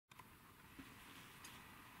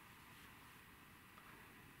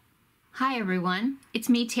Hi everyone, it's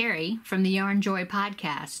me Terry from the Yarn Joy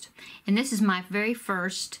podcast, and this is my very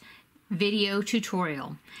first video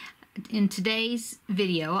tutorial. In today's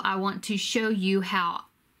video I want to show you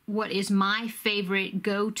what is my favorite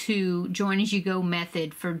go-to join-as-you-go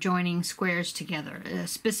method for joining squares together,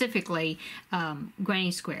 specifically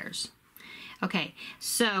granny squares. Okay,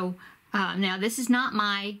 so now this is not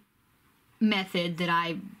my method that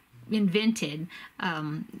I invented.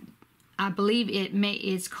 I believe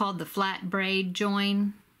it's called the flat braid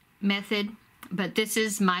join method, but this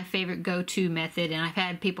is my favorite go-to method, and I've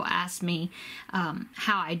had people ask me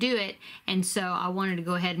how I do it, and so I wanted to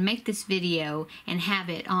go ahead and make this video and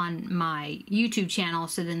have it on my YouTube channel,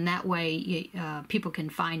 so then that way people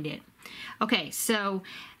can find it. Okay, so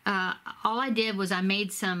all I did was I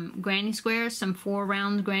made some granny squares, some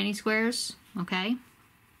 4-round granny squares, okay?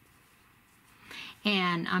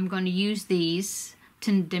 And I'm going to use these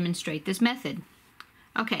to demonstrate this method.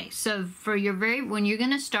 Okay, so for when you're going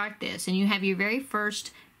to start this and you have your very first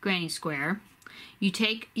granny square, you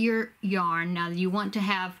take your yarn. Now you want to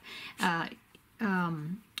have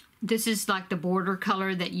this is like the border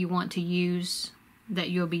color that you want to use, that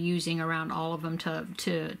you'll be using around all of them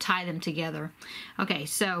to tie them together. Okay,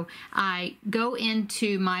 so I go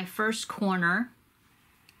into my first corner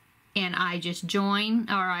and I just join,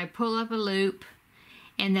 or I pull up a loop,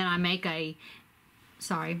 and then I make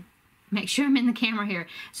make sure I'm in the camera here.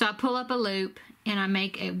 So I pull up a loop and I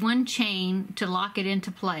make one chain to lock it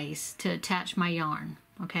into place to attach my yarn,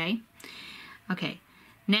 okay? Okay,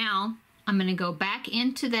 now I'm going to go back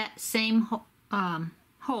into that same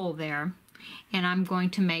hole there, and I'm going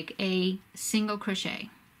to make a single crochet.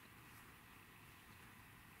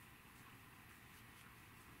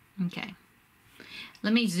 Okay,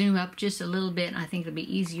 let me zoom up just a little bit. I think it'll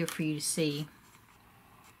be easier for you to see.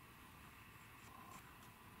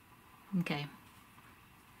 Okay,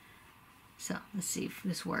 so let's see if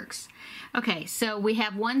this works. Okay, so we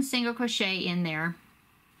have one single crochet in there.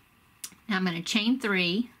 Now I'm going to chain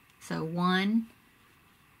 3. So 1,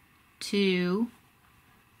 2,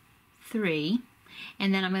 3,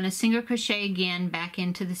 and then I'm going to single crochet again back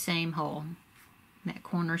into the same hole, that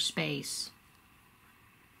corner space.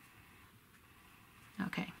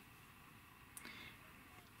 Okay.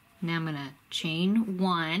 Now I'm going to chain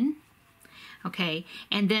 1. Okay,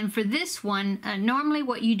 and then for this one, normally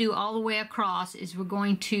what you do all the way across is we're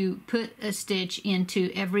going to put a stitch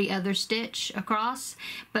into every other stitch across.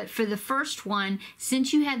 But for the first one,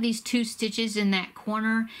 since you have these 2 stitches in that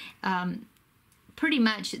corner, pretty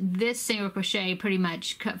much this single crochet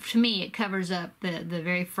to me, it covers up the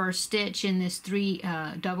very first stitch in this 3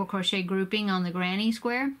 double crochet grouping on the granny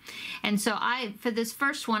square. And so for this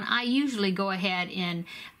first one, I usually go ahead and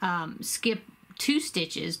skip 2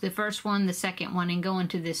 stitches, the first one, the second one, and go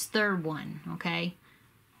into this third one, okay?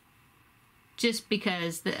 Just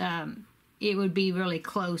because it would be really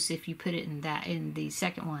close if you put it in the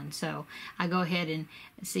second one. So I go ahead and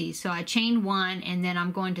see. So I chain 1, and then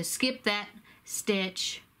I'm going to skip that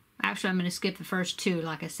stitch. Actually, I'm going to skip the first 2,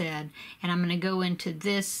 like I said, and I'm going to go into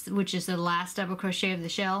this, which is the last double crochet of the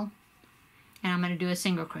shell, and I'm going to do a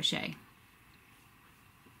single crochet.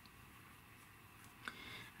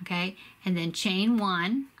 Okay, and then chain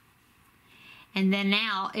 1, and then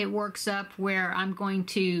now it works up where I'm going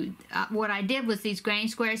to, what I did with these granny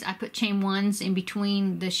squares, I put chain 1s in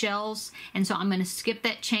between the shells, and so I'm going to skip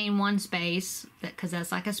that chain 1 space, because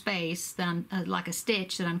that's like a space, that I'm, like a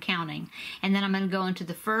stitch that I'm counting, and then I'm going to go into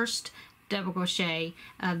the first double crochet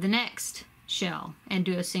of the next shell and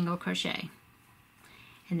do a single crochet,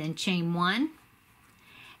 and then chain 1,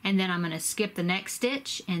 and then I'm going to skip the next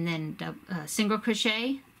stitch and then single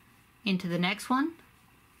crochet into the next one,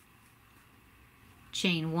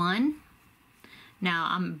 chain 1. Now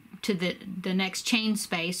I'm to the next chain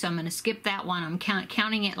space, so I'm going to skip that one. I'm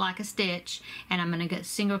counting it like a stitch, and I'm going to get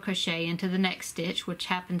single crochet into the next stitch, which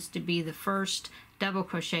happens to be the first double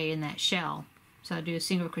crochet in that shell. So I do a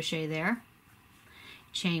single crochet there,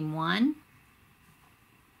 chain 1,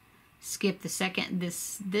 skip the second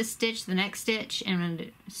this stitch, the next stitch, and I'm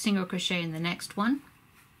going to single crochet in the next one,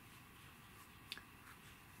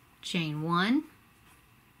 chain 1,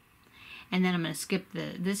 and then I'm going to skip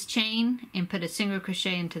this chain and put a single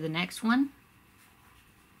crochet into the next one,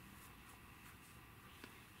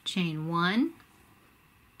 chain 1,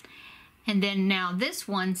 and then now this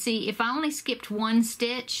one, see, if I only skipped 1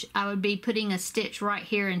 stitch, I would be putting a stitch right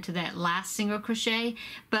here into that last single crochet,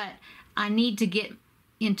 but I need to get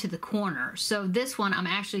into the corner. So this one I'm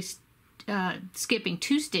actually skipping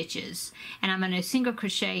 2 stitches, and I'm going to single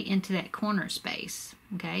crochet into that corner space.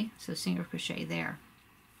 Okay, so single crochet there,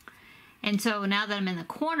 And so now that I'm in the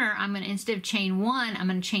corner, I'm going to, instead of chain 1, I'm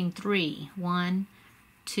going to chain 3. 1,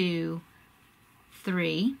 2,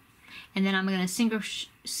 3. And then I'm going to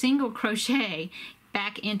single crochet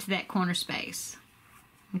back into that corner space.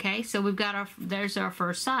 Okay, so we've got there's our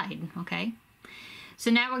first side, okay? So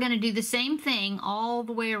now we're going to do the same thing all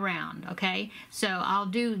the way around, okay? So I'll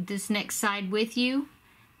do this next side with you,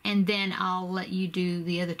 and then I'll let you do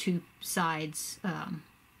the other 2 sides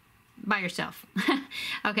by yourself.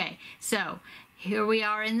 Okay, so here we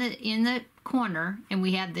are in the corner, and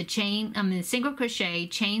we have the chain, the single crochet,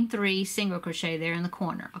 chain 3, single crochet there in the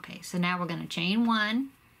corner. Okay, so now we're going to chain 1,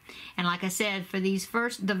 and like I said, for the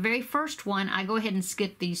very first one, I go ahead and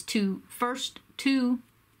skip these first two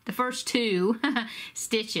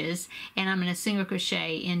stitches, and I'm going to single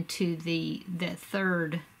crochet into the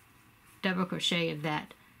third double crochet of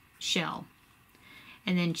that shell,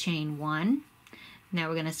 and then chain 1. Now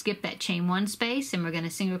we're going to skip that chain 1 space, and we're going to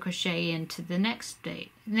single crochet into the next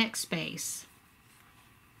space.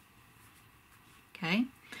 Okay,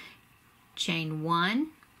 chain 1,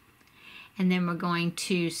 and then we're going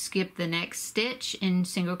to skip the next stitch and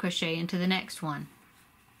single crochet into the next one.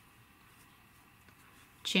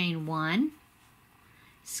 Chain 1,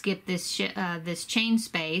 skip this this chain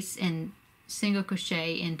space and single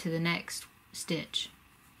crochet into the next stitch.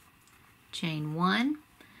 Chain 1,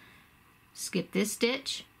 skip this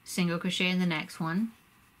stitch, single crochet in the next one.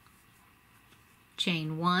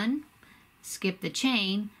 Chain 1, skip the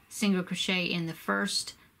chain, single crochet in the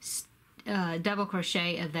first double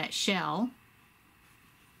crochet of that shell.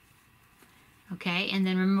 Okay, and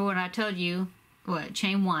then remember what I told you. What,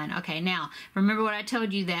 chain 1. Okay, now remember what I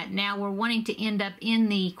told you, that now we're wanting to end up in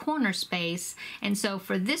the corner space, and so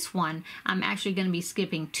for this one I'm actually going to be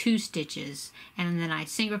skipping 2 stitches, and then I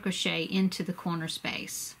single crochet into the corner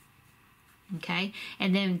space. Okay,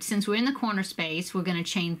 and then since we're in the corner space, we're going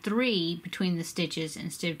to chain 3 between the stitches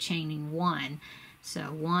instead of chaining 1. So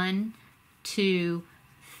 1, 2,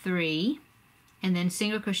 3, and then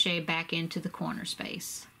single crochet back into the corner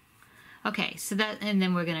space. Okay, so that, and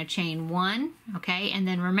then we're going to chain 1, okay, and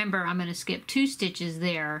then remember I'm going to skip 2 stitches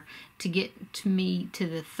there to get to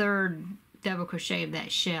the third double crochet of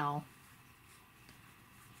that shell.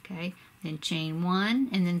 Okay, then chain 1,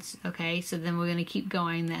 and then, okay, so then we're going to keep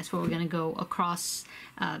going. That's where we're going to go across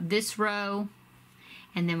this row,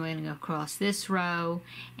 and then we're going to go across this row,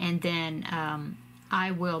 and then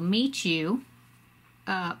I will meet you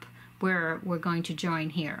up where we're going to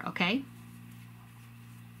join here, okay?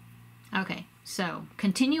 Okay, so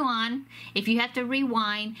continue on. If you have to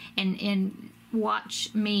rewind and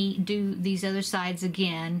watch me do these other sides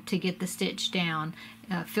again to get the stitch down,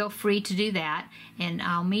 feel free to do that, and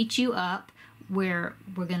I'll meet you up where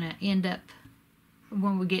we're going to end up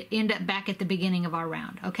when we end up back at the beginning of our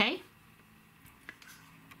round, okay?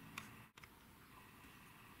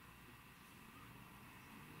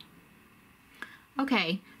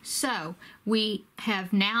 Okay, so we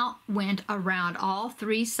have now went around all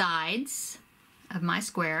 3 sides of my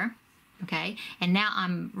square, okay, and now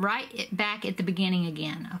I'm right back at the beginning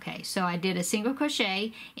again. Okay, so I did a single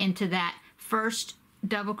crochet into that first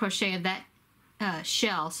double crochet of that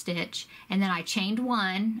shell stitch, and then I chained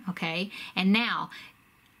 1, okay, and now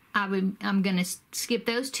I'm going to skip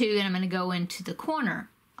those 2, and I'm going to go into the corner.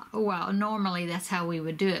 Well, normally that's how we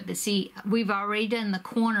would do it, but see, we've already done the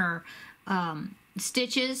corner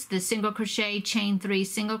stitches, the single crochet, chain 3,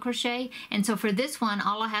 single crochet, and so for this one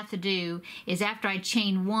all I have to do is after I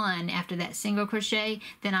chain 1 after that single crochet,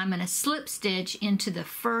 then I'm going to slip stitch into the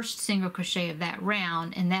first single crochet of that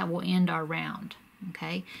round, and that will end our round.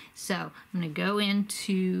 Okay, so I'm going to go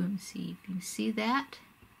into, let's see if you can see that,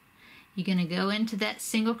 you're going to go into that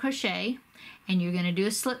single crochet and you're going to do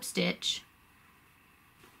a slip stitch.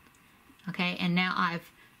 Okay, and now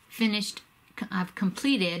I've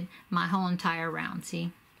completed my whole entire round,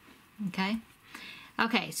 see? Okay?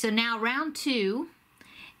 Okay, so now round 2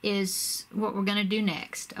 is what we're going to do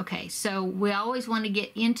next. Okay, so we always want to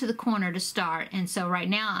get into the corner to start, and so right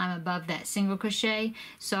now I'm above that single crochet,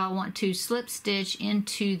 so I want to slip stitch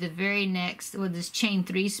into the very next, with this chain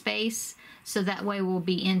 3 space, so that way we'll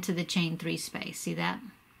be into the chain 3 space. See that?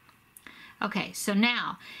 Okay, so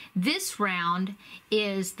now this round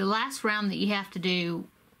is the last round that you have to do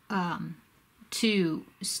to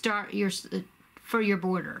start for your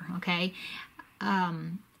border, okay?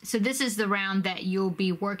 So this is the round that you'll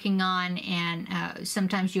be working on, and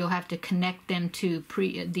sometimes you'll have to connect them to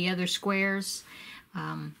the other squares,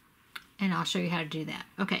 and I'll show you how to do that.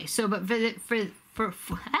 Okay, so but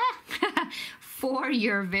for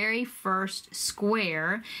your very first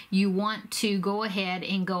square, you want to go ahead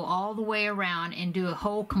and go all the way around and do a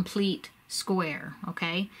whole complete square,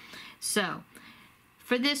 okay? So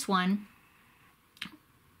for this one,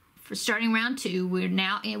 for starting round 2,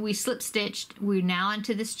 we slip stitched, we're now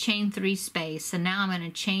into this chain 3 space. So now I'm going to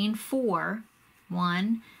chain 4,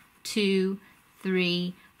 1, 2,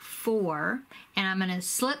 3, 4, and I'm going to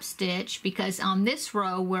slip stitch, because on this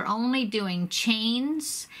row we're only doing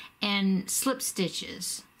chains and slip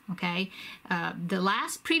stitches. Okay,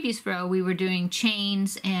 the previous row we were doing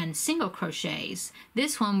chains and single crochets.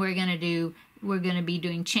 This one we're going to be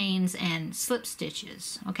doing chains and slip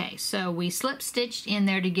stitches. Okay, so we slip stitched in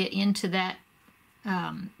there to get into that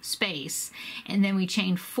space, and then we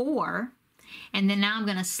chained 4, and then now I'm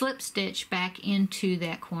going to slip stitch back into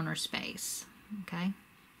that corner space. Okay,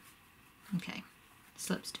 okay,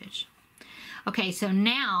 slip stitch. Okay, so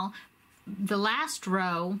now the last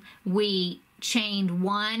row we chained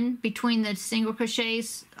 1 between the single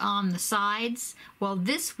crochets on the sides. Well,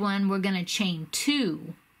 this one we're going to chain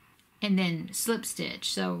 2 and then slip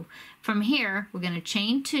stitch. So from here we're going to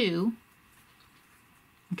chain 2.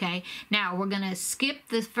 Okay, now we're going to skip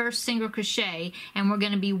the first single crochet, and we're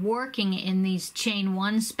going to be working in these chain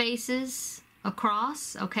 1 spaces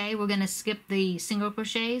across. Okay, we're going to skip the single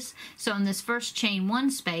crochets. So in this first chain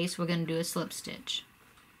 1 space we're going to do a slip stitch.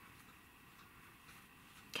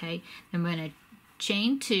 Okay, then we're going to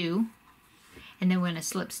chain 2, and then we're going to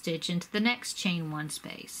slip stitch into the next chain 1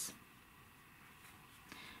 space.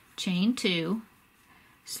 Chain 2,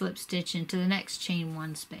 slip stitch into the next chain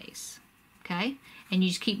 1 space. Okay, and you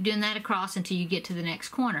just keep doing that across until you get to the next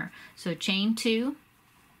corner. So chain 2,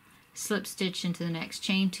 slip stitch into the next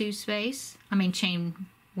chain 2 space. I mean chain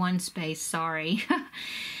 1 space, sorry.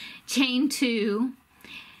 Chain 2,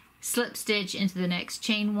 slip stitch into the next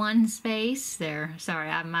chain 1 space. There, sorry,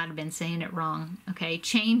 I might have been saying it wrong. Okay,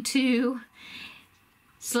 chain 2,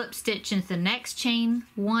 slip stitch into the next chain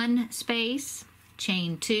 1 space.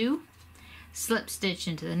 Chain 2, slip stitch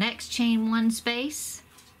into the next chain 1 space.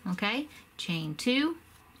 Okay, chain 2,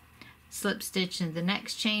 slip stitch into the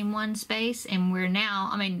next chain 1 space, and we're now,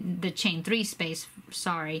 I mean the chain 3 space,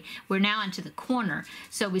 sorry, we're now into the corner.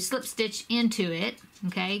 So we slip stitch into it.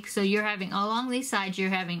 Okay, so you're having, along these sides, you're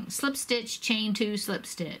having slip stitch, chain 2, slip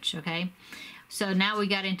stitch. Okay, so now we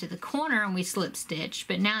got into the corner and we slip stitch,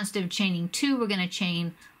 but now instead of chaining 2, we're going to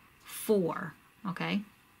chain 4. Okay,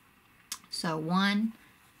 so 1,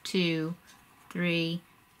 2, 3,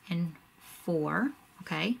 and 4.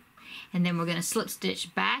 Okay, and then we're going to slip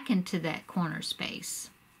stitch back into that corner space.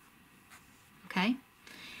 Okay,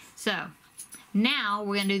 so now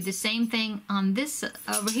we're going to do the same thing on this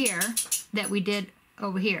over here that we did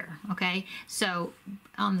over here. Okay, so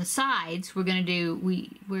on the sides we're going to do,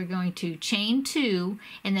 we're going to chain 2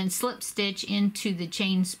 and then slip stitch into the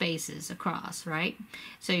chain spaces across, right?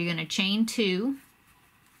 So you're going to chain 2,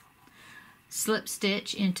 slip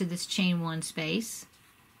stitch into this chain 1 space,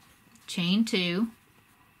 chain 2,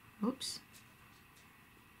 oops,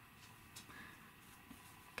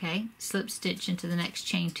 okay, slip stitch into the next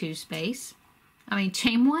chain 2 space,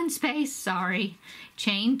 chain 1 space, sorry,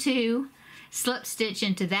 chain 2, slip stitch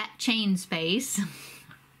into that chain space,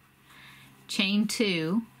 chain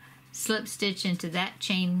 2, slip stitch into that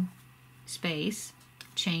chain space,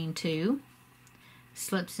 chain 2,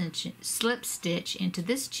 slip stitch into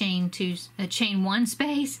this chain 1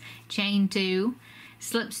 space, chain 2,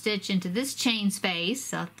 slip stitch into this chain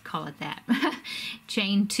space, I'll call it that,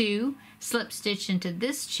 chain 2, slip stitch into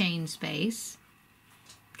this chain space,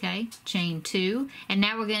 okay, chain 2, and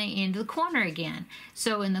now we're going to end the corner again.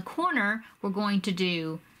 So in the corner we're going to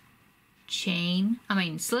do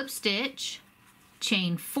slip stitch,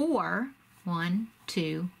 chain 4, 1,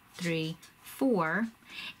 2, 3, 4,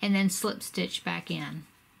 and then slip stitch back in.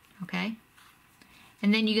 Okay,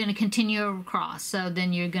 and then you're going to continue across. So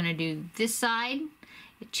then you're going to do this side,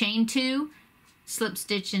 chain 2, slip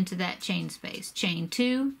stitch into that chain space, chain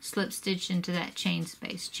 2, slip stitch into that chain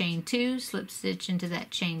space, chain 2, slip stitch into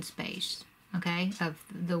that chain space, okay, of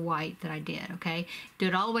the white that I did. Okay, do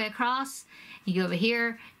it all the way across. You go over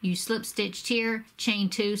here, you slip stitched here, chain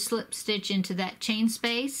 2, slip stitch into that chain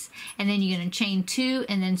space, and then you're going to chain 2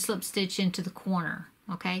 and then slip stitch into the corner.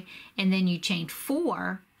 Okay, and then you chain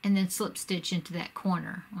 4 and then slip stitch into that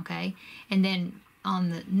corner. Okay, and then on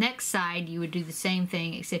the next side you would do the same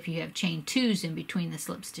thing, except you have chain 2s in between the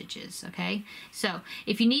slip stitches. Okay, so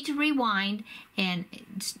if you need to rewind and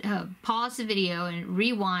pause the video and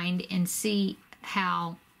rewind and see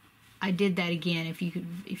how I did that again, if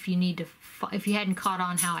you hadn't caught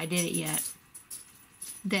on how I did it yet,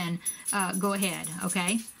 then go ahead.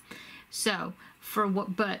 Okay, so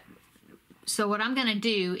what I'm going to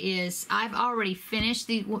do is, I've already finished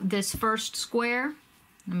this first square.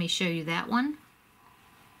 Let me show you that one.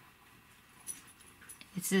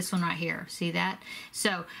 It's this one right here. See that?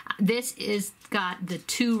 So this is got the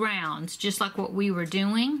 2 rounds, just like what we were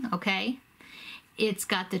doing, okay? It's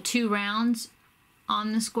got the 2 rounds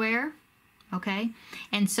on the square, okay?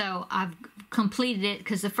 And so I've completed it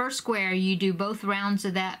because the first square, you do both rounds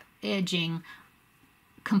of that edging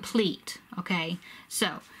complete, okay?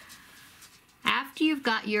 So after you've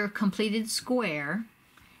got your completed square,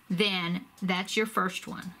 then that's your first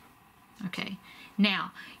one, okay?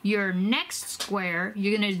 Now, your next square,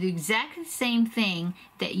 you're going to do exactly the same thing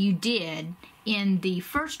that you did in the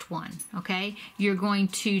first one, okay? You're going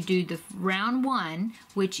to do the round 1,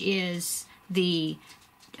 which is the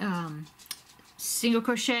single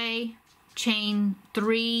crochet, chain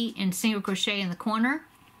 3, and single crochet in the corner.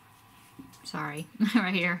 Sorry,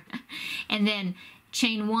 right here. And then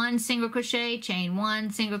chain 1, single crochet, chain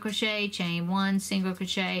 1, single crochet, chain 1, single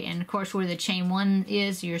crochet, and of course where the chain 1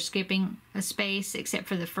 is, you're skipping a space, except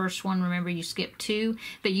for the first one. Remember, you skipped 2,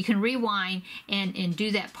 but you can rewind and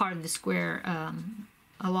do that part of the square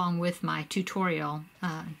along with my tutorial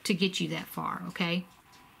to get you that far, okay?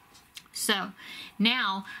 So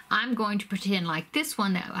now I'm going to pretend like this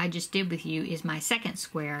one that I just did with you is my second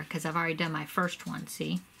square, because I've already done my first one,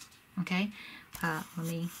 see? Okay, let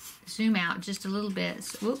me zoom out just a little bit.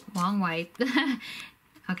 Whoop, wrong way.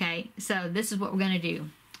 Okay, so this is what we're going to do.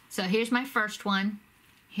 So here's my first one.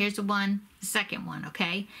 Here's the second one,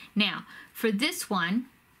 okay? Now, for this one,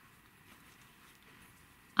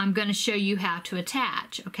 I'm going to show you how to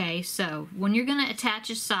attach, okay? So when you're going to attach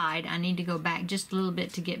a side, I need to go back just a little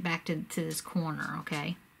bit to get back to this corner,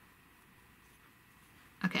 okay?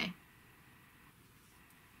 Okay.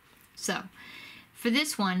 So for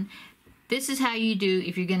this one, this is how you do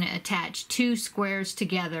if you're going to attach 2 squares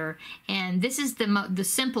together, and this is the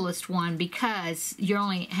simplest one because you're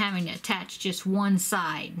only having to attach just one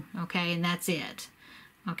side, okay, and that's it,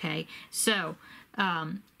 okay. So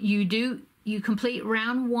you complete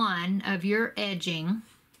round 1 of your edging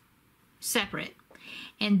separate,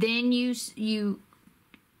 and then you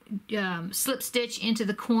slip stitch into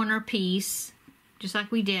the corner piece, just like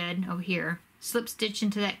we did over here. Slip stitch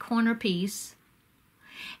into that corner piece,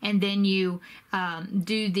 and then you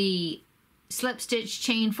do the slip stitch,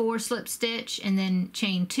 chain 4, slip stitch, and then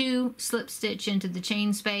chain 2, slip stitch into the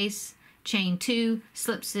chain space, chain 2,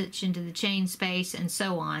 slip stitch into the chain space, and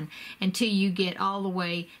so on until you get all the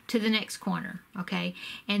way to the next corner, okay?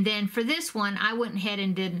 And then for this one, I went ahead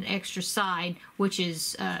and did an extra side, which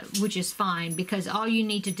is fine, because all you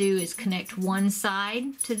need to do is connect one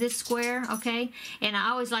side to this square, okay? And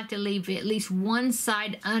I always like to leave at least one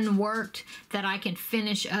side unworked that I can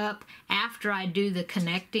finish up after I do the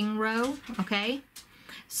connecting row, okay?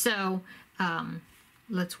 So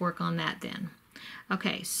let's work on that then.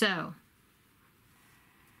 Okay, so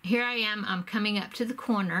here I am, I'm coming up to the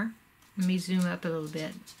corner. Let me zoom up a little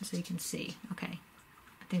bit so you can see. Okay,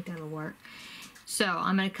 I think that'll work. So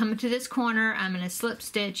I'm going to come to this corner, I'm going to slip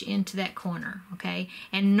stitch into that corner, okay?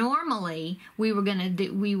 And normally we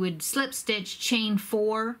would slip stitch, chain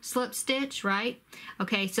 4, slip stitch, right?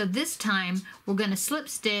 Okay, so this time we're going to slip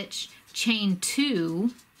stitch, chain 2,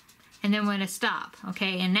 and then we're going to stop,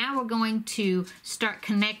 okay? And now we're going to start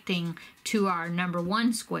connecting to our number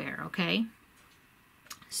 1 square, okay?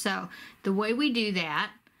 So the way we do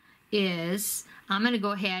that is I'm going to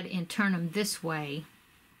go ahead and turn them this way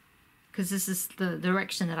because this is the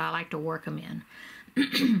direction that I like to work them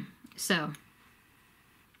in. So,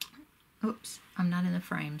 oops, I'm not in the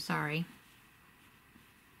frame, sorry.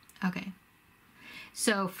 Okay,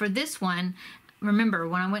 so for this one, remember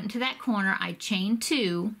when I went into that corner, I chained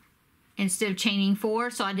 2 instead of chaining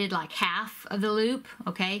 4, so I did like half of the loop,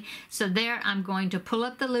 okay? So there I'm going to pull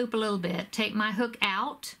up the loop a little bit, take my hook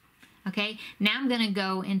out, okay? Now I'm going to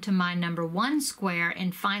go into my number 1 square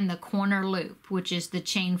and find the corner loop, which is the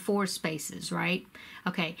chain 4 spaces, right?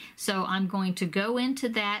 Okay, so I'm going to go into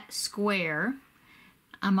that square.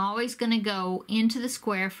 I'm always going to go into the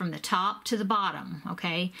square from the top to the bottom,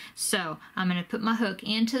 okay? So I'm going to put my hook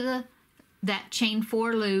into that chain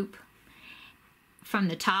 4 loop from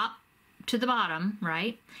the top to the bottom,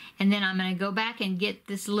 right? And then I'm going to go back and get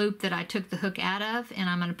this loop that I took the hook out of, and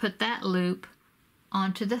I'm going to put that loop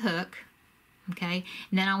onto the hook, okay?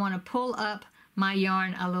 And then I want to pull up my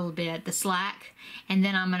yarn a little bit, the slack, and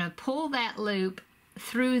then I'm going to pull that loop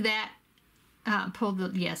through that, pull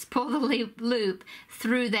the loop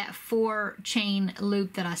through that 4 chain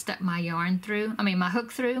loop that I stuck my my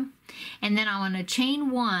hook through, and then I want to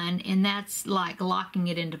chain 1, and that's like locking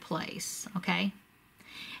it into place, okay?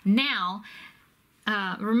 Now,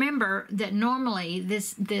 remember that normally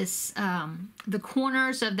the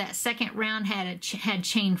corners of that second round had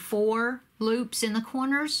chain 4 loops in the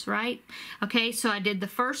corners, right? Okay, so I did the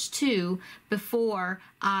first 2 before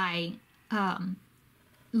I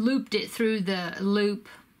looped it through the loop.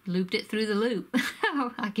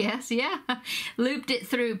 I guess, yeah. Looped it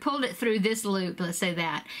through, pulled it through this loop, let's say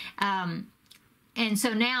that. And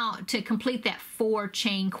so now to complete that 4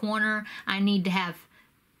 chain corner, I need to have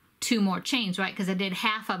 2 more chains, right? Because I did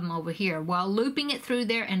half of them over here. While looping it through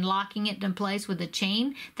there and locking it in place with a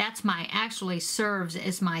chain, that's actually serves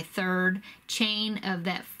as my 3rd chain of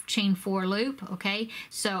that chain 4 loop, okay?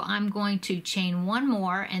 So I'm going to chain 1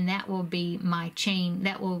 more, and that will be my chain,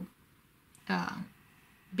 that will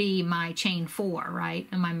be my chain 4, right?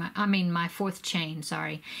 And my 4th chain,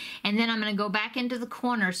 sorry. And then I'm going to go back into the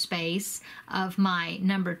corner space of my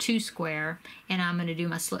number 2 square, and I'm going to do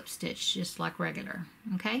my slip stitch just like regular,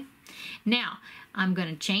 okay? Now I'm going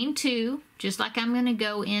to chain 2, just like I'm going to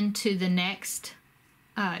go into the next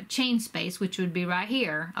chain space, which would be right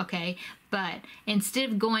here, okay? But instead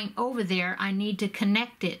of going over there, I need to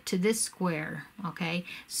connect it to this square, okay?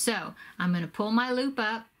 So I'm going to pull my loop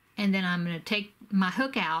up, and then I'm going to take my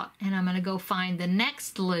hook out, and I'm going to go find the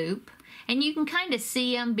next loop. And you can kind of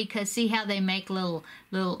see them, because see how they make little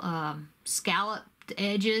scalloped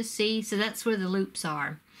edges, see? So that's where the loops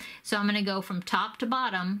are. So I'm going to go from top to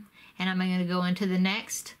bottom, and I'm going to go into the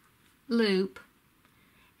next loop,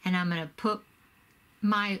 and I'm going to put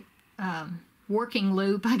my working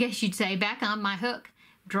loop, I guess you'd say, back on my hook,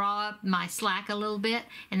 draw up my slack a little bit,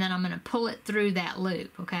 and then I'm going to pull it through that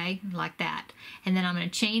loop, okay, like that. And then I'm going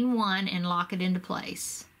to chain 1 and lock it into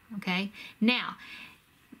place, okay. Now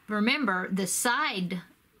remember, the side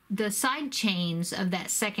chains of that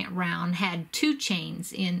second round had 2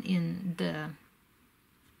 chains in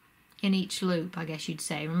each loop, I guess you'd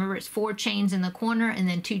say. Remember, it's 4 chains in the corner and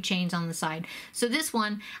then 2 chains on the side. So this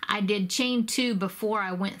one, I did chain 2 before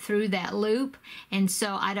I went through that loop, and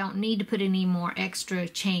so I don't need to put any more extra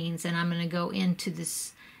chains. And I'm going to go into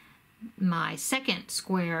this, my second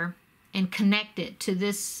square, and connect it to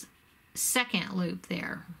this second loop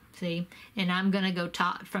there, see? And I'm going to go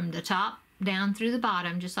from the top down through the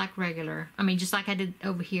bottom, just like regular. Just like I did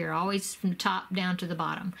over here, always from the top down to the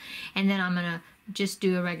bottom. And then I'm going to just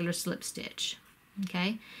do a regular slip stitch,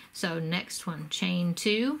 okay? So next one, chain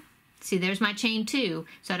 2. See, there's my chain 2.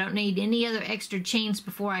 So I don't need any other extra chains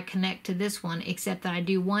before I connect to this one, except that I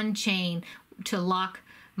do 1 chain to lock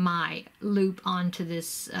my loop onto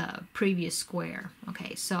this previous square.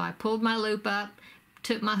 Okay, so I pulled my loop up,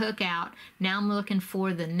 took my hook out. Now I'm looking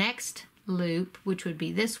for the next loop, which would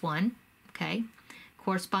be this one, okay?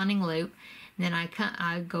 Corresponding loop. Then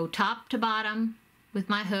I go top to bottom with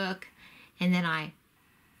my hook, and then I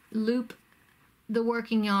loop the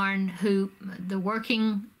working yarn loop,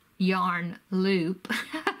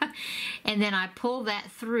 and then I pull that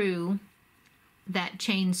through that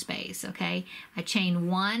chain space, okay? I chain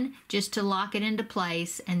 1 just to lock it into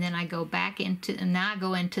place, and then I go back into, and now I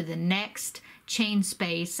go into the next chain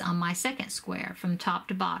space on my second square from top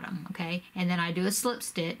to bottom, okay? And then I do a slip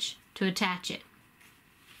stitch to attach it.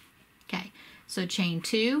 Okay, so chain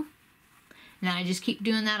 2, and then I just keep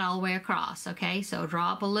doing that all the way across, okay? So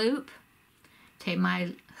draw up a loop, take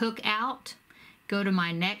my hook out, go to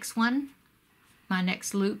my next one, my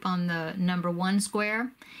next loop on the number 1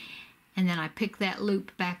 square, and then I pick that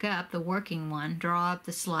loop back up, the working one, draw up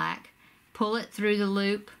the slack, pull it through the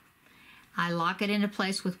loop, I lock it into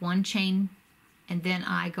place with 1 chain, and then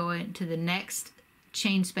I go into the next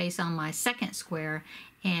chain space on my second square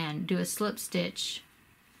and do a slip stitch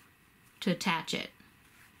to attach it.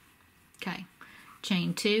 Okay,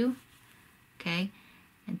 chain 2, okay,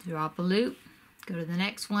 and drop a loop, go to the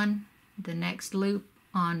next one, the next loop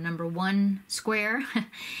on number 1 square.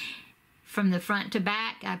 From the front to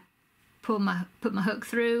back, I put my hook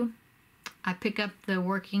through, I pick up the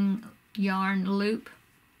working yarn loop,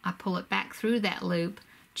 I pull it back through that loop,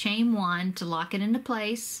 chain 1 to lock it into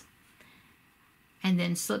place, and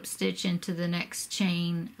then slip stitch into the next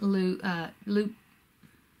chain loop,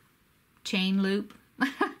 chain loop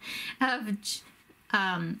of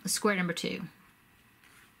square number 2.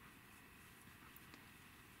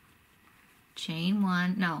 Chain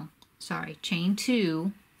 1, no, sorry, chain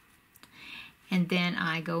 2, and then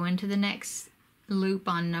I go into the next loop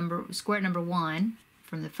on square number 1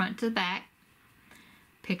 from the front to the back,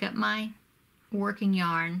 pick up my working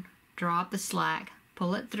yarn, draw up the slack,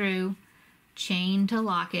 pull it through, chain to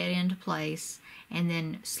lock it into place, and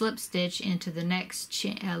then slip stitch into the next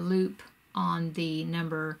loop on the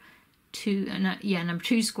number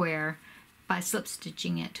 2 square by slip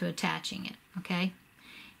stitching it to attaching it, okay?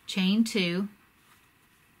 Chain 2,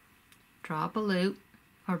 draw up a loop,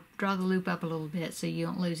 or draw the loop up a little bit so you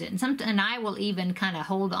don't lose it. And I will even kind of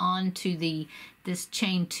hold on to this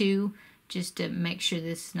chain 2 just to make sure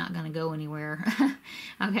this is not going to go anywhere.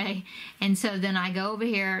 Okay, and so then I go over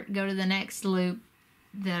here, go to the next loop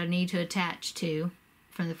that I need to attach to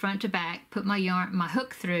from the front to back, put my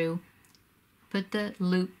hook through, put the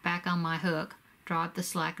loop back on my hook, draw up the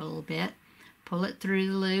slack a little bit, pull it through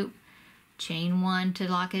the loop, chain 1 to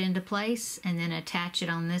lock it into place, and then attach it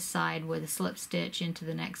on this side with a slip stitch into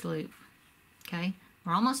the next loop. Okay,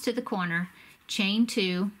 we're almost to the corner. Chain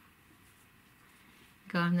 2,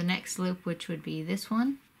 go on the next loop, which would be this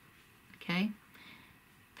one. Okay,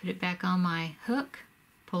 put it back on my hook,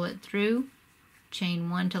 pull it through, chain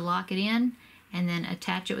 1 to lock it in, and then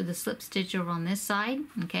attach it with a slip stitch over on this side.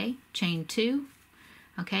 Okay, chain 2.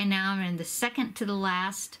 Okay, now I'm in the second to the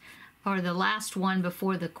last, or the last one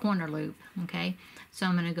before the corner loop. Okay, so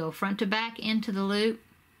I'm going to go front to back into the loop,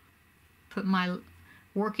 put my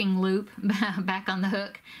working loop back on the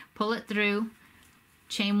hook, pull it through,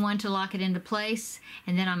 chain 1 to lock it into place,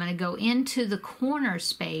 and then I'm going to go into the corner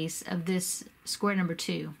space of this square number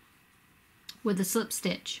 2 with a slip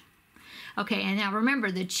stitch. Okay, and now remember,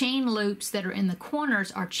 the chain loops that are in the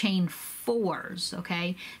corners are chain 4s,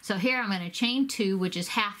 okay? So here I'm going to chain 2, which is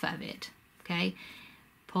half of it, okay?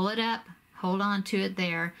 Pull it up, hold on to it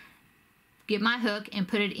there, get my hook and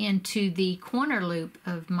put it into the corner loop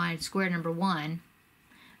of my square number 1,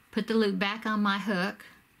 put the loop back on my hook,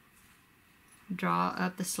 draw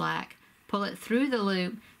up the slack, pull it through the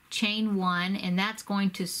loop, chain 1, and that's going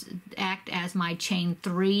to act as my chain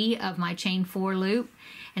 3 of my chain 4 loop.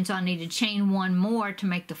 And so I need to chain 1 more to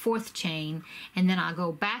make the 4th chain, and then I'll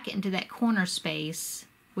go back into that corner space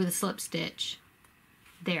with a slip stitch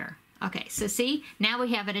there. Okay, so see, now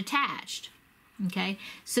we have it attached. Okay,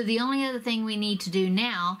 so the only other thing we need to do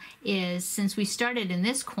now is, since we started in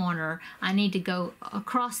this corner, I need to go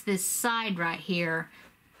across this side right here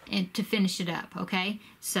and to finish it up. Okay,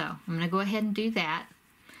 so I'm going to go ahead and do that.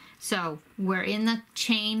 So we're in the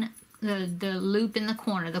chain, the loop in the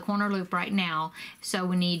corner loop right now. So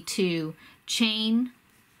we need to chain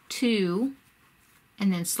 2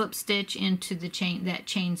 and then slip stitch into the that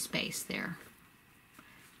chain space there.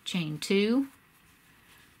 Chain 2,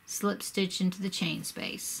 slip stitch into the chain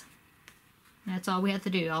space. That's all we have to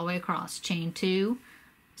do all the way across. Chain 2,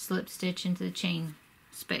 slip stitch into the chain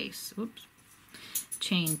space. Oops.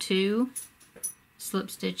 Chain 2, slip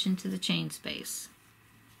stitch into the chain space.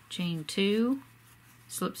 Chain 2,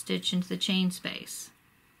 slip stitch into the chain space.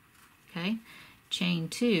 Okay, chain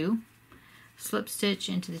 2, slip stitch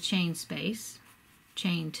into the chain space.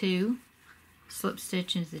 Chain 2, slip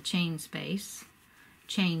stitch into the chain space.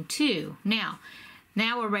 Chain 2. Now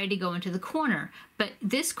we're ready to go into the corner, but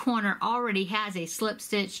this corner already has a slip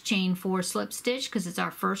stitch, chain 4 slip stitch, because it's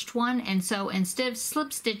our first one. And so instead of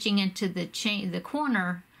slip stitching into the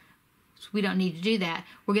corner, we don't need to do that.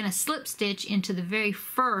 We're going to slip stitch into the very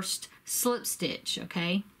first slip stitch,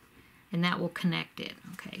 okay? And that will connect it.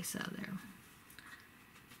 Okay, so there.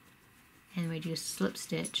 And we do slip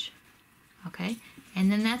stitch, okay?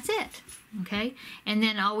 And then that's it, okay? And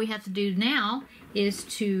then all we have to do now is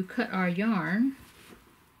to cut our yarn,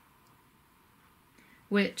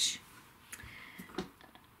 which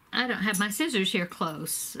I don't have my scissors here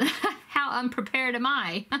close. How unprepared am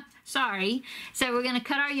I? Sorry. So we're going to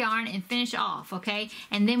cut our yarn and finish off, okay?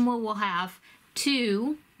 And then we'll have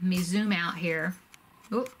 2, let me zoom out here.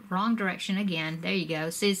 Oh, wrong direction again. There you go.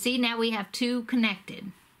 So see, now we have 2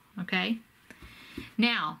 connected, okay?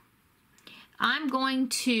 Now, I'm going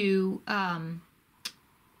to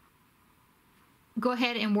go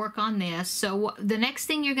ahead and work on this. So the next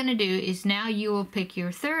thing you're going to do is now you will pick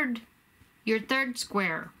your third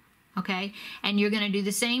square, okay? And you're going to do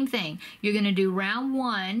the same thing. You're going to do round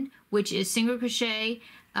 1, which is single crochet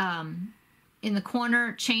in the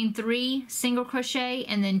corner, chain 3, single crochet,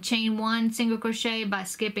 and then chain 1, single crochet by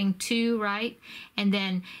skipping 2, right? And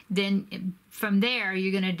then from there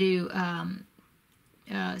you're going to do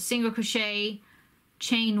single crochet,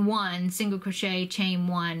 chain 1, single crochet, chain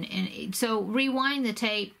 1, and so rewind the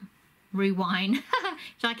tape. Rewind,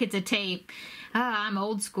 it's like it's a tape. I'm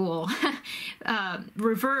old school.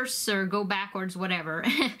 Reverse or go backwards, whatever,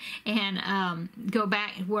 and go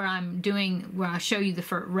back where I show you the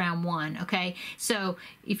round 1. Okay, so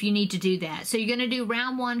if you need to do that, so you're going to do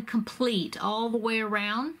round 1 complete all the way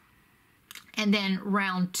around, and then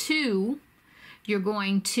round 2, you're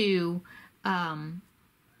going to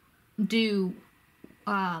do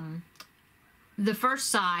the first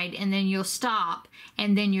side, and then you'll stop,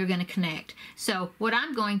 and then you're going to connect. So what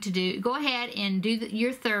I'm going to do, go ahead and do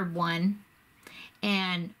your third one,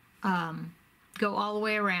 and go all the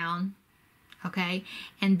way around, okay?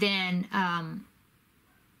 And then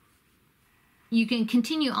you can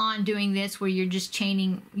continue on doing this where you're just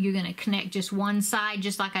chaining, you're going to connect just one side,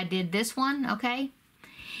 just like I did this one, okay?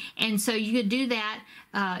 And so you could do that.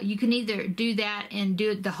 You can either do that and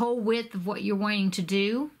do it the whole width of what you're wanting to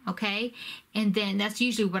do, okay? And then that's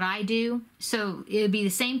usually what I do. So it would be the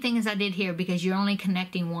same thing as I did here because you're only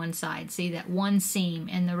connecting one side. See that one seam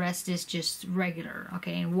and the rest is just regular,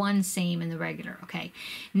 okay? And one seam and the regular, okay?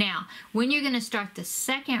 Now, when you're going to start the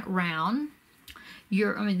second round,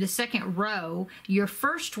 the second row, your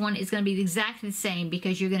first one is going to be exactly the same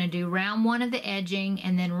because you're going to do round one of the edging,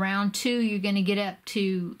 and then round two you're going to get up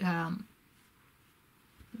to,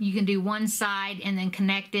 you can do one side and then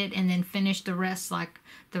connect it and then finish the rest like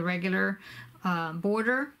the regular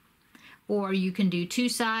border. Or you can do two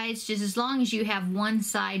sides, just as long as you have one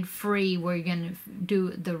side free where you're going to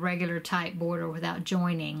do the regular type border without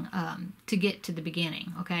joining to get to the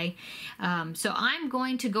beginning, okay? So I'm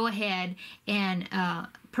going to go ahead and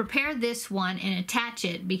prepare this one and attach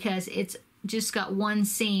it because it's just got one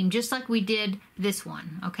seam, just like we did this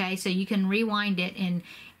one, okay? So you can rewind it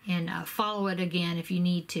and follow it again if you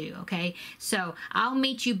need to, okay? So I'll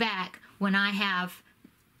meet you back when I have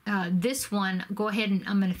this one. Go ahead and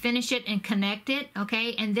I'm going to finish it and connect it,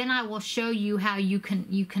 okay? And then I will show you how you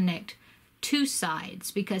connect two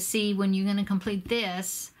sides, because see, when you're going to complete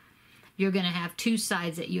this, you're going to have two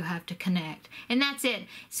sides that you have to connect, and that's it.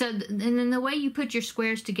 So and then the way you put your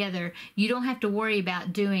squares together, you don't have to worry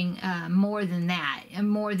about doing more than that, and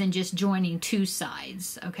more than just joining two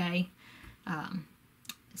sides, okay?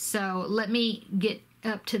 So let me get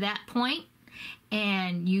up to that point,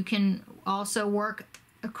 and you can also work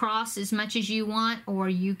across as much as you want, or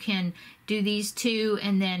you can do these two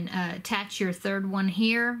and then attach your third one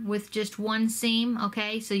here with just one seam,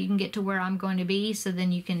 okay? So you can get to where I'm going to be, so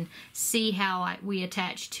then you can see how we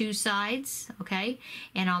attach two sides, okay?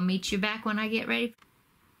 And I'll meet you back when I get ready.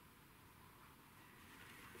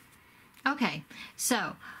 Okay,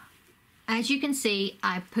 so as you can see,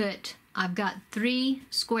 I've got 3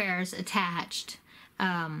 squares attached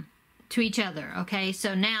to each other, okay?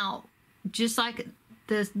 So now, just like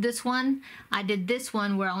this one, I did this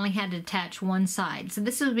one where I only had to attach one side. So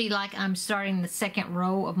this would be like I'm starting the second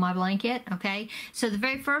row of my blanket, okay? So the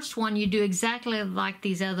very first one, you do exactly like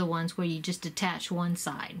these other ones where you just attach one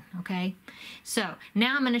side, okay? So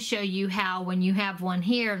now I'm going to show you how, when you have one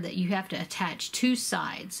here, that you have to attach two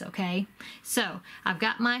sides, okay? So I've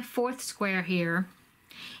got my 4th square here,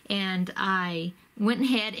 and I went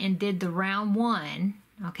ahead and did the round one.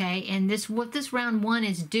 Okay, and what this round one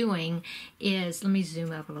is doing is, let me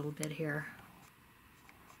zoom up a little bit here.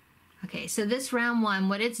 Okay, so this round one,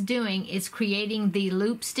 what it's doing is creating the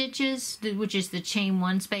loop stitches, which is the chain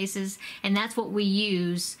 1 spaces, and that's what we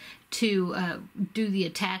use to do the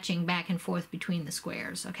attaching back and forth between the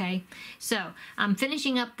squares, okay? So I'm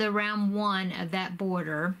finishing up the round one of that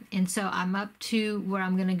border, and so I'm up to where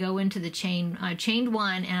I'm going to go into the chained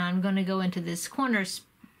one, and I'm going to go into this corner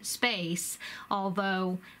space,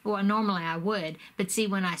 although, well, normally I would, but see,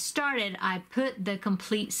 when I started, I put the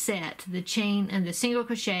complete set, the chain and the single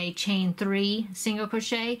crochet, chain 3 single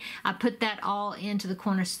crochet, I put that all into the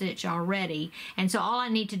corner stitch already, and so all I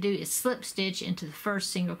need to do is slip stitch into the first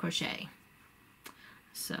single crochet.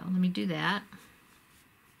 So let me do that.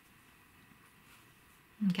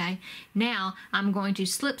 Okay, now I'm going to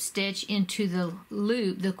slip stitch into the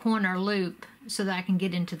loop, the corner loop, so that I can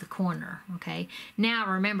get into the corner, okay? Now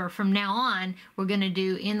remember, from now on, we're going to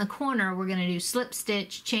do, in the corner, we're going to do slip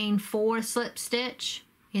stitch, chain 4 slip stitch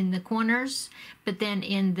in the corners, but then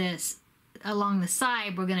in this, along the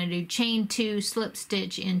side, we're going to do chain 2 slip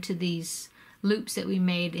stitch into these loops that we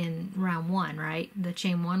made in round 1, right? The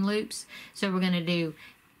chain 1 loops. So we're going to do,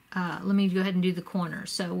 let me go ahead and do the corner.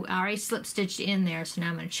 So I already slip stitched in there, so now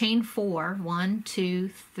I'm going to chain 4, 1, 2,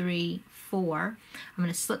 3, 4. I'm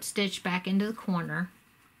going to slip stitch back into the corner,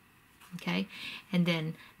 okay, and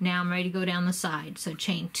then now I'm ready to go down the side. So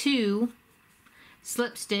chain 2,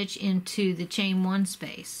 slip stitch into the chain 1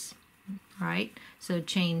 space, all right? So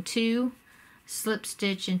chain 2, slip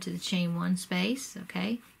stitch into the chain 1 space,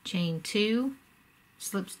 okay, chain 2,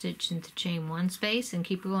 slip stitch into chain 1 space, and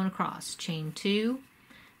keep going across. Chain 2,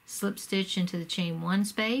 slip stitch into the chain 1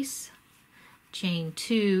 space, chain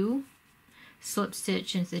 2, slip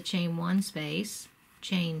stitch into the chain 1 space,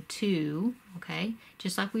 chain 2, okay,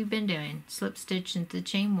 just like we've been doing, slip stitch into the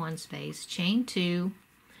chain 1 space, chain 2,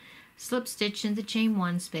 slip stitch into the chain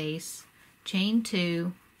 1 space, chain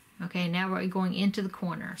 2, okay, now we're going into the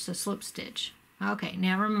corner, so slip stitch, Okay,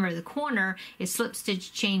 now remember the corner is slip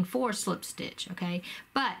stitch, chain 4, slip stitch, okay?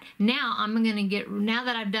 But now I'm going to now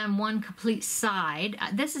that I've done one complete side,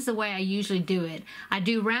 this is the way I usually do it. I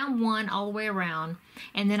do round 1 all the way around,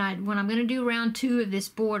 and then when I'm going to do round 2 of this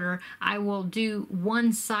border, I will do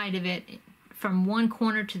one side of it from one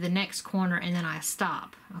corner to the next corner, and then I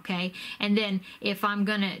stop, okay? And then if I'm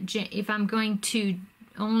going to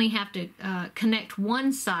only have to connect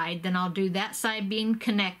one side, then I'll do that side being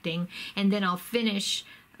connecting, and then I'll finish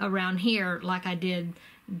around here like I did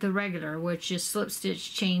the regular, which is slip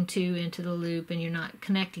stitch, chain 2 into the loop, and you're not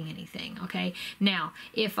connecting anything, okay? Now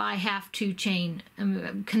if I have to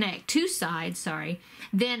connect 2 sides, sorry,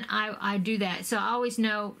 then I do that. So I always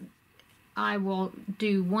know I will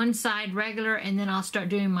do one side regular, and then I'll start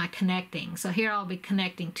doing my connecting. So here I'll be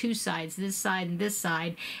connecting 2 sides, this side and this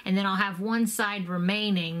side, and then I'll have one side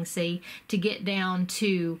remaining, see, to get down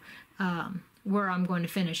to where I'm going to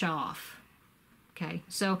finish off. Okay,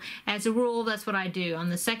 so as a rule, that's what I do. On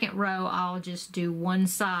the second row, I'll just do one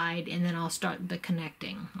side, and then I'll start the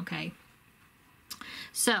connecting, okay?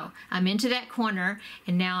 So I'm into that corner,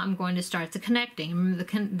 and now I'm going to start the connecting. Remember,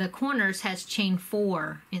 the corners has chain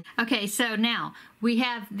 4. Okay, so now we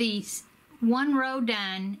have these one row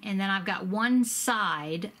done, and then I've got one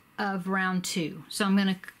side of round 2. So I'm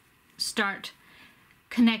going to start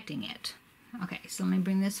connecting it. Okay, so let me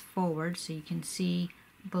bring this forward so you can see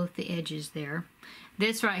both the edges there.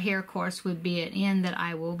 This right here, of course, would be an end that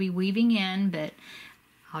I will be weaving in, but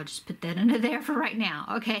I'll just put that under there for right now.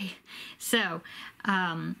 Okay, so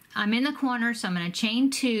I'm in the corner, so I'm going to chain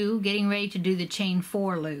 2, getting ready to do the chain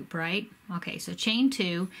 4 loop, right? Okay, so chain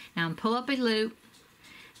 2. Now I'm pull up a loop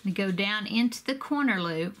and go down into the corner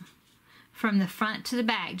loop from the front to the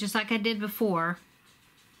back, just like I did before.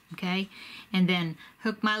 Okay, and then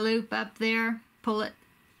hook my loop up there, pull it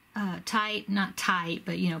tight, not tight,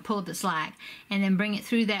 but pull up the slack, and then bring it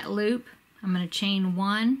through that loop. I'm going to chain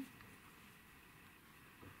 1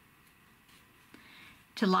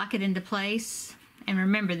 to lock it into place. And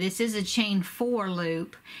remember, this is a chain 4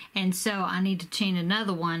 loop, and so I need to chain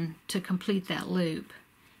another one to complete that loop,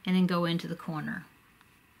 and then go into the corner.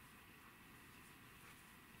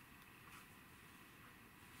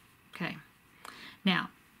 Okay, now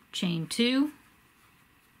chain 2.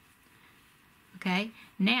 Okay,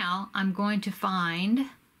 now I'm going to find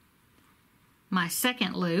my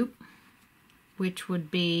second loop, which would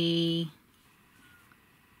be,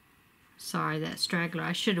 sorry, that straggler,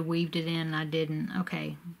 I should have weaved it in and I didn't.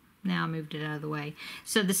 Okay, now I moved it out of the way.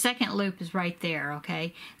 So the second loop is right there,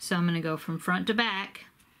 okay? So I'm going to go from front to back,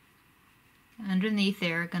 underneath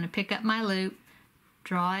there, going to pick up my loop,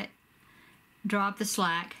 draw up the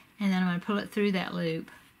slack, and then I'm going to pull it through that loop,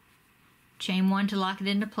 chain 1 to lock it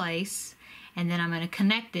into place, and then I'm going to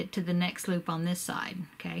connect it to the next loop on this side,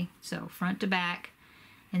 okay? So front to back,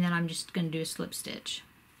 and then I'm just going to do a slip stitch,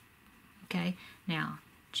 okay? Now,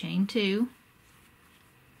 chain 2,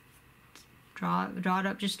 draw it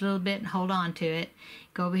up just a little bit and hold on to it.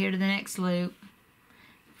 Go over here to the next loop,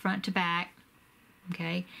 front to back,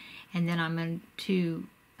 okay? And then I'm going to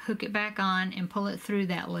hook it back on and pull it through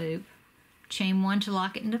that loop. Chain 1 to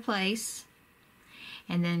lock it into place,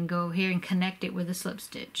 and then go here and connect it with a slip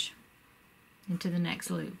stitch into the next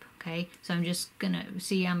loop, okay? So I'm just going to,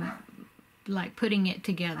 see, I'm like putting it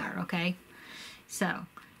together, okay? So,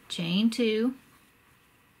 chain 2,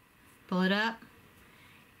 pull it up,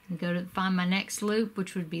 and go to find my next loop,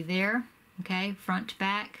 which would be there, okay, front to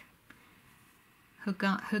back,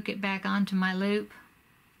 hook it back onto my loop,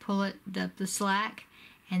 pull it up the slack,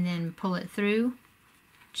 and then pull it through,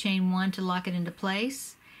 chain 1 to lock it into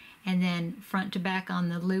place, and then front to back on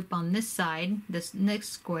the loop on this side, this next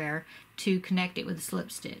square, to connect it with a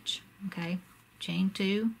slip stitch, okay, chain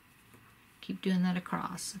 2, keep doing that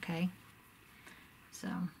across, okay, so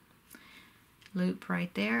loop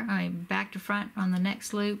right there. All right, back to front on the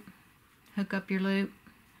next loop, hook up your loop,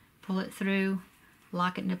 pull it through,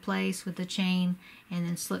 lock it into place with the chain, and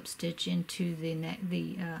then slip stitch into the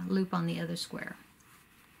loop on the other square.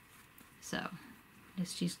 So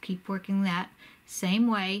let's just keep working that same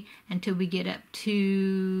way until we get up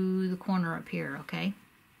to the corner up here, okay?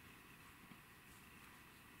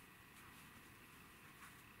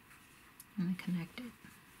 Let me connect it.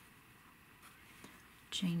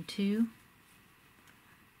 Chain 2.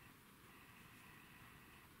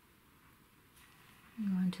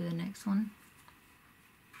 Go on to the next one.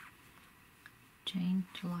 Chain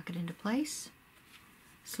to lock it into place.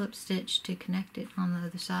 Slip stitch to connect it on the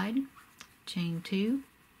other side. Chain 2.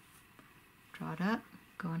 Draw it up.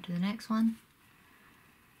 Go on to the next one.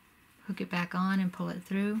 Hook it back on and pull it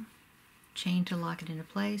through. Chain to lock it into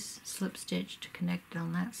place. Slip stitch to connect it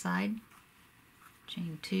on that side.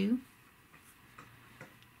 chain 2,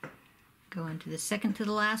 go into the second to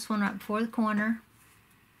the last one right before the corner,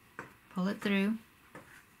 pull it through,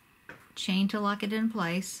 chain to lock it in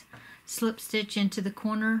place, slip stitch into the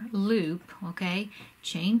corner loop, okay,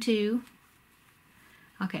 chain 2.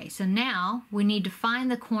 Okay, so now we need to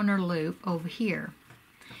find the corner loop over here.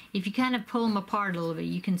 If you kind of pull them apart a little bit,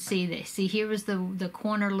 you can see this. See, here was the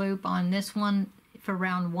corner loop on this one for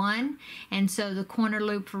round 1, and so the corner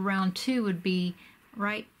loop for round 2 would be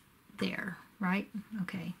right there, right?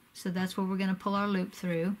 Okay, so that's where we're going to pull our loop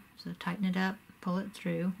through. So tighten it up, pull it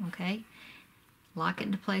through, okay? Lock it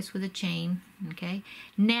into place with a chain, okay?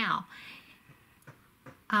 Now,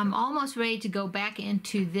 I'm almost ready to go back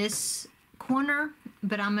into this corner,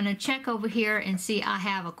 but I'm going to check over here and see I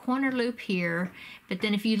have a corner loop here, but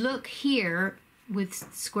then if you look here with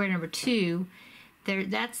square number 2,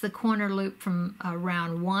 that's the corner loop from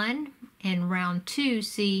round 1, and round 2,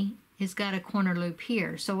 see, it's got a corner loop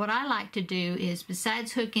here. So what I like to do is,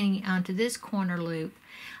 besides hooking onto this corner loop,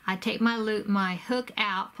 I take my hook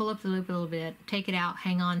out, pull up the loop a little bit, take it out,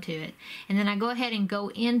 hang on to it, and then I go ahead and go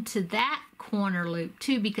into that corner loop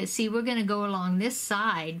too, because see, we're going to go along this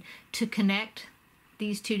side to connect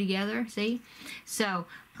these two together, see? So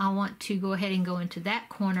I want to go ahead and go into that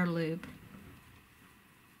corner loop,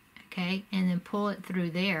 okay, and then pull it through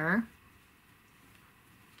there.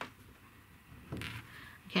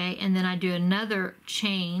 Okay, and then I do another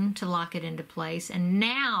chain to lock it into place, and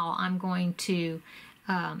now I'm going to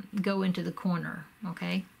go into the corner,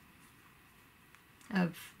 okay,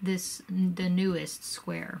 of the newest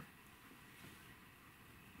square.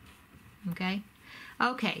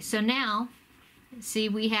 Okay, so now, see,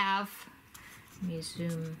 we have, let me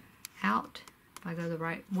zoom out, if I go the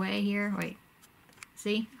right way here, wait,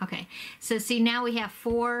 see, okay, so see, now we have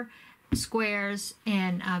 4 squares,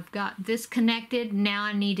 and I've got this connected. Now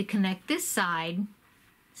I need to connect this side,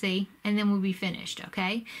 see, and then we'll be finished,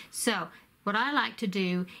 okay? So what I like to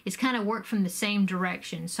do is kind of work from the same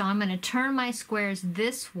direction. So I'm going to turn my squares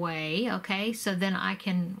this way, okay, so then I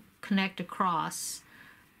can connect across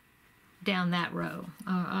down that row,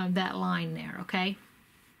 that line there, okay?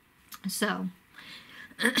 So,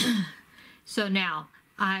 so now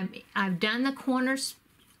I've done the corners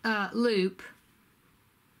loop,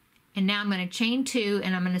 and now I'm going to chain 2,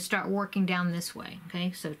 and I'm going to start working down this way,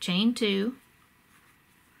 okay? So chain 2,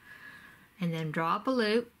 and then draw up a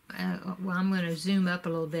loop. Well, I'm going to zoom up a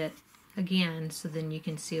little bit again, so then you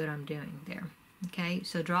can see what I'm doing there, okay?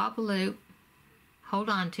 So draw up a loop, hold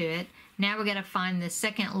on to it. Now we're going to find the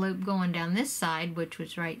second loop going down this side, which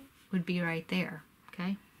would be right there,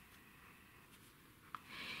 okay?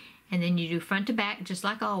 And then you do front to back, just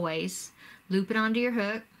like always. Loop it onto your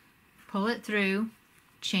hook, pull it through,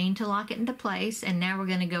 chain to lock it into place, and now we're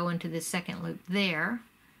going to go into the second loop there,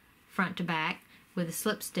 front to back, with a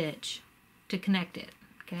slip stitch to connect it,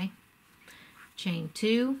 okay? Chain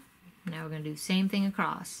 2, now we're going to do the same thing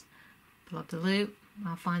across. Pull up the loop,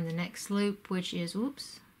 I'll find the next loop, which is,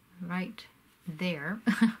 whoops, right there,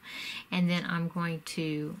 and then I'm going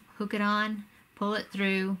to hook it on, pull it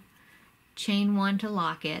through, chain 1 to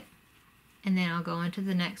lock it, and then I'll go into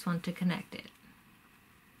the next one to connect it,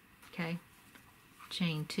 okay?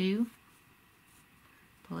 Chain 2,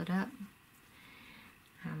 pull it up.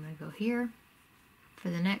 I'm going to go here for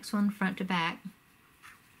the next one, front to back,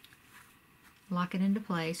 lock it into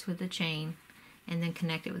place with the chain, and then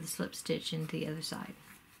connect it with a slip stitch into the other side.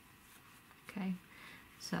 Okay,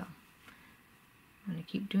 so I'm going to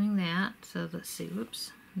keep doing that. So let's see,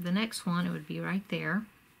 whoops, the next one, it would be right there,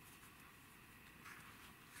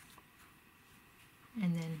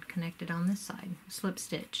 and then connect it on this side, slip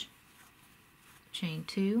stitch. Chain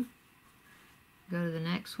 2, go to the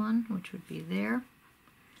next one, which would be there,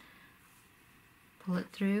 pull it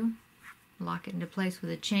through, lock it into place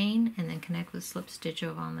with a chain, and then connect with a slip stitch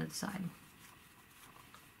over on the other side.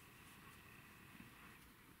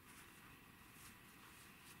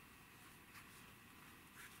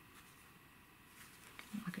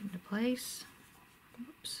 Lock it into place.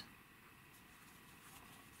 Oops.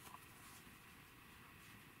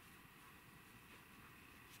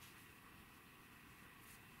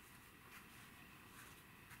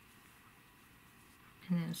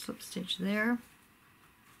 And then a slip stitch there.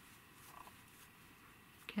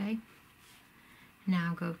 Okay.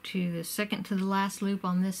 Now go to the second to the last loop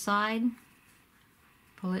on this side.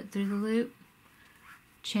 Pull it through the loop.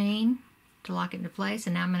 Chain to lock it into place.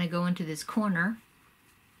 And now I'm going to go into this corner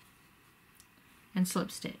and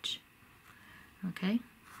slip stitch. Okay.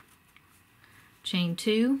 Chain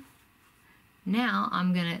 2. Now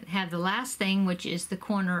I'm going to have the last thing, which is the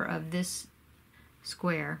corner of this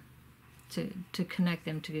square. to connect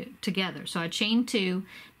them together. So I chain 2.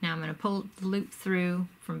 Now I'm going to pull the loop through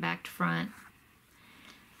from back to front,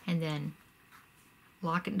 and then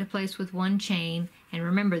lock it into place with 1 chain. And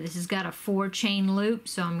remember, this has got a 4 chain loop,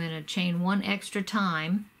 so I'm going to chain 1 extra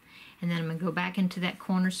time, and then I'm going to go back into that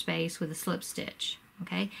corner space with a slip stitch.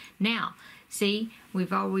 Okay, now see, we've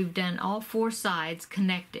done all 4 sides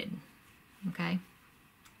connected. Okay,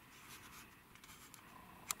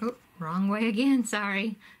 oh, wrong way again,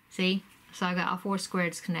 sorry. See, so I got all 4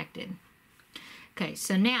 squares connected. Okay,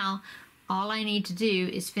 so now all I need to do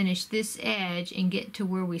is finish this edge and get to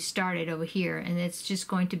where we started over here, and it's just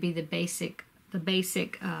going to be the basic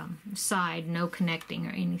side, no connecting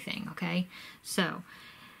or anything. Okay, so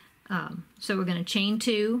we're going to chain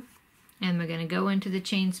 2, and we're going to go into the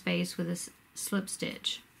chain space with a slip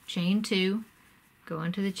stitch. Chain 2, go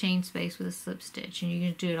into the chain space with a slip stitch, and you're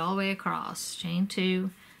going to do it all the way across. Chain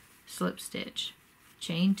 2, slip stitch,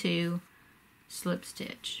 chain 2, slip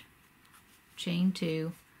stitch, chain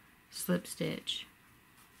 2, slip stitch,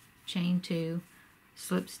 chain 2,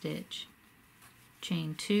 slip stitch,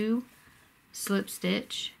 chain 2, slip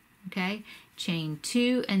stitch, okay, chain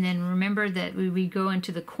 2, and then remember that we go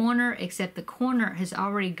into the corner, except the corner has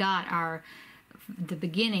already got the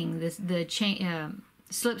beginning, the chain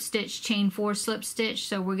slip stitch, chain 4, slip stitch.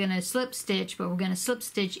 So we're going to slip stitch, but we're going to slip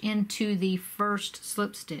stitch into the first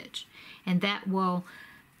slip stitch, and that will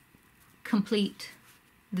complete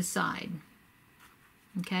the side.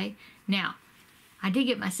 Okay, now I did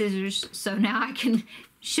get my scissors, so now I can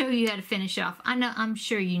show you how to finish off. I'm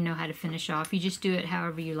sure you know how to finish off. You just do it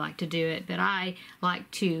however you like to do it, but I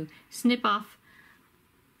like to snip off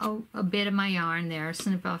a bit of my yarn there,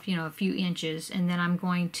 snip off, you know, a few inches, and then I'm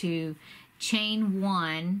going to chain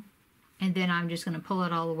 1, and then I'm just going to pull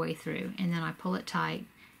it all the way through, and then I pull it tight.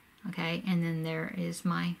 Okay, and then there is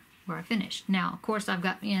where I finished. Now, of course, I've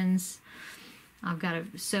got ends. I've got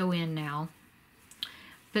to sew in now.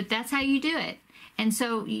 But that's how you do it. And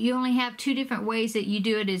so you only have 2 different ways that you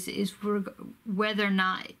do it, is whether or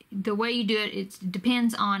not, the way you do it, it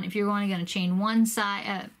depends on if you're only going to chain 1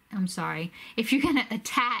 side, if you're going to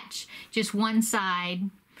attach just 1 side,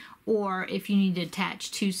 or if you need to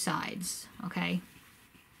attach 2 sides, okay?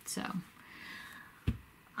 So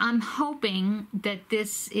I'm hoping that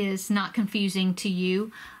this is not confusing to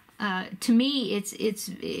you. To me,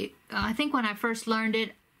 I think when I first learned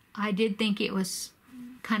it, I did think it was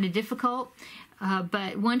kind of difficult,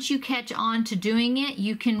 but once you catch on to doing it,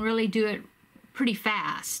 you can really do it pretty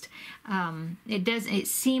fast. It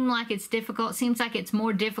seems like it's difficult. It seems like it's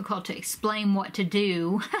more difficult to explain what to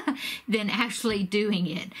do than actually doing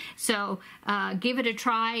it. So give it a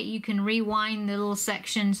try. You can rewind the little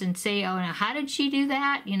sections and say, oh, now how did she do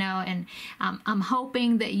that? You know, and I'm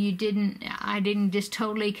hoping that I didn't just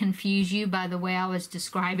totally confuse you by the way I was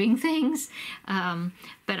describing things.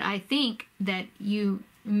 But I think that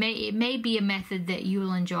it may be a method that you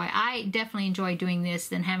will enjoy. I definitely enjoy doing this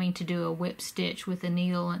than having to do a whip stitch with a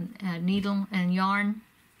needle and yarn.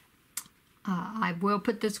 I will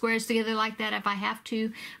put the squares together like that if I have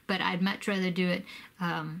to, but I'd much rather do it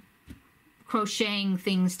crocheting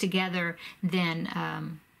things together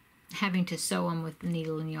than having to sew them with the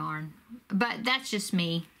needle and yarn. But that's just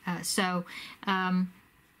me.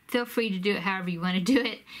 Feel free to do it however you want to do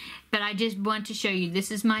it. But I just want to show you,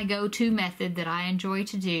 this is my go-to method that I enjoy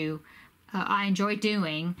to do. I enjoy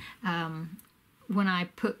doing when I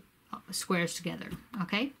put squares together.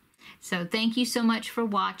 Okay? So thank you so much for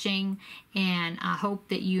watching, and I hope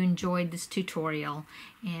that you enjoyed this tutorial,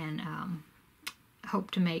 and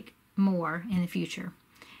hope to make more in the future.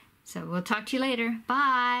 So we'll talk to you later.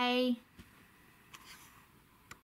 Bye!